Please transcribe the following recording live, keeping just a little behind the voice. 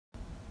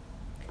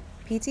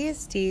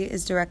PTSD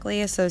is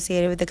directly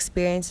associated with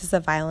experiences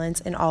of violence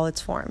in all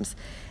its forms,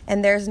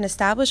 and there is an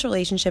established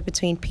relationship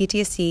between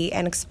PTSD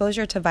and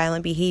exposure to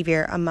violent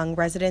behavior among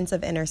residents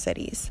of inner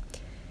cities.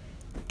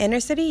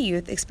 Inner-city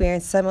youth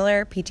experience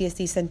similar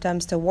PTSD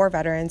symptoms to war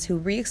veterans who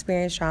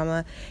re-experience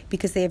trauma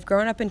because they have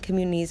grown up in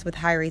communities with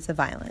high rates of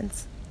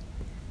violence.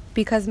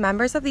 Because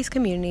members of these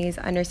communities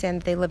understand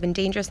that they live in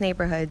dangerous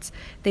neighborhoods,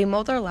 they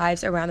mold their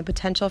lives around the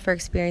potential for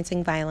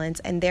experiencing violence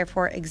and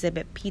therefore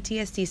exhibit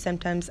PTSD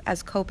symptoms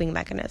as coping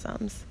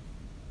mechanisms.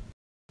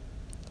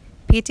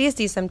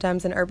 PTSD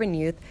symptoms in urban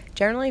youth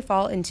generally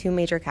fall in two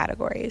major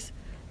categories: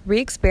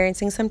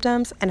 re-experiencing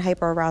symptoms and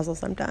hyperarousal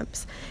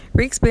symptoms.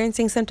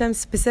 Re-experiencing symptoms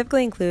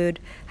specifically include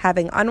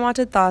having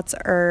unwanted thoughts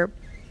or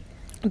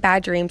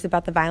bad dreams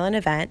about the violent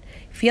event,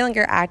 feeling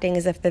or acting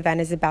as if the event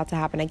is about to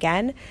happen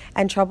again,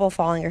 and trouble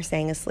falling or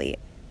staying asleep.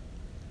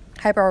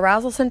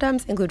 Hyperarousal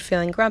symptoms include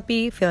feeling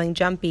grumpy, feeling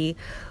jumpy,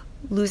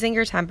 losing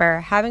your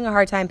temper, having a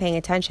hard time paying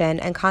attention,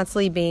 and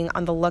constantly being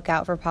on the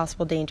lookout for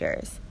possible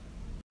dangers.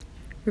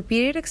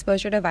 Repeated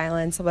exposure to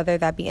violence, whether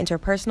that be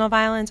interpersonal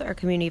violence or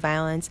community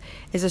violence,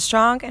 is a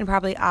strong and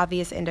probably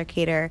obvious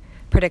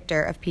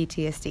predictor of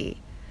PTSD.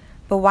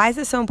 But why is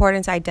it so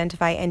important to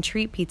identify and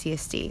treat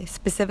PTSD,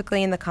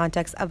 specifically in the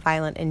context of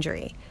violent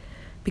injury?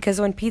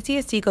 Because when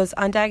PTSD goes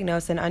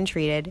undiagnosed and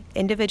untreated,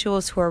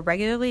 individuals who are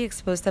regularly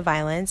exposed to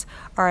violence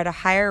are at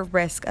a higher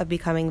risk of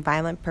becoming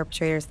violent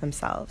perpetrators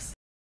themselves.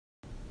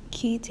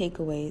 Key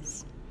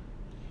takeaways.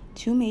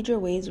 Two major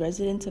ways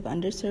residents of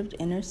underserved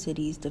inner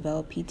cities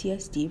develop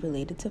PTSD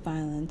related to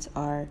violence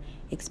are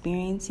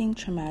experiencing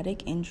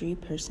traumatic injury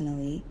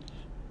personally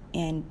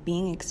and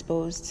being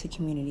exposed to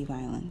community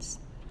violence.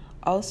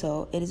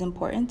 Also, it is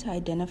important to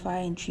identify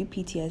and treat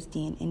PTSD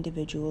in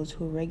individuals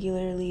who are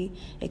regularly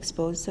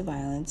exposed to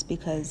violence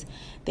because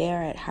they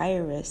are at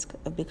higher risk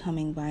of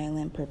becoming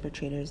violent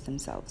perpetrators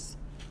themselves.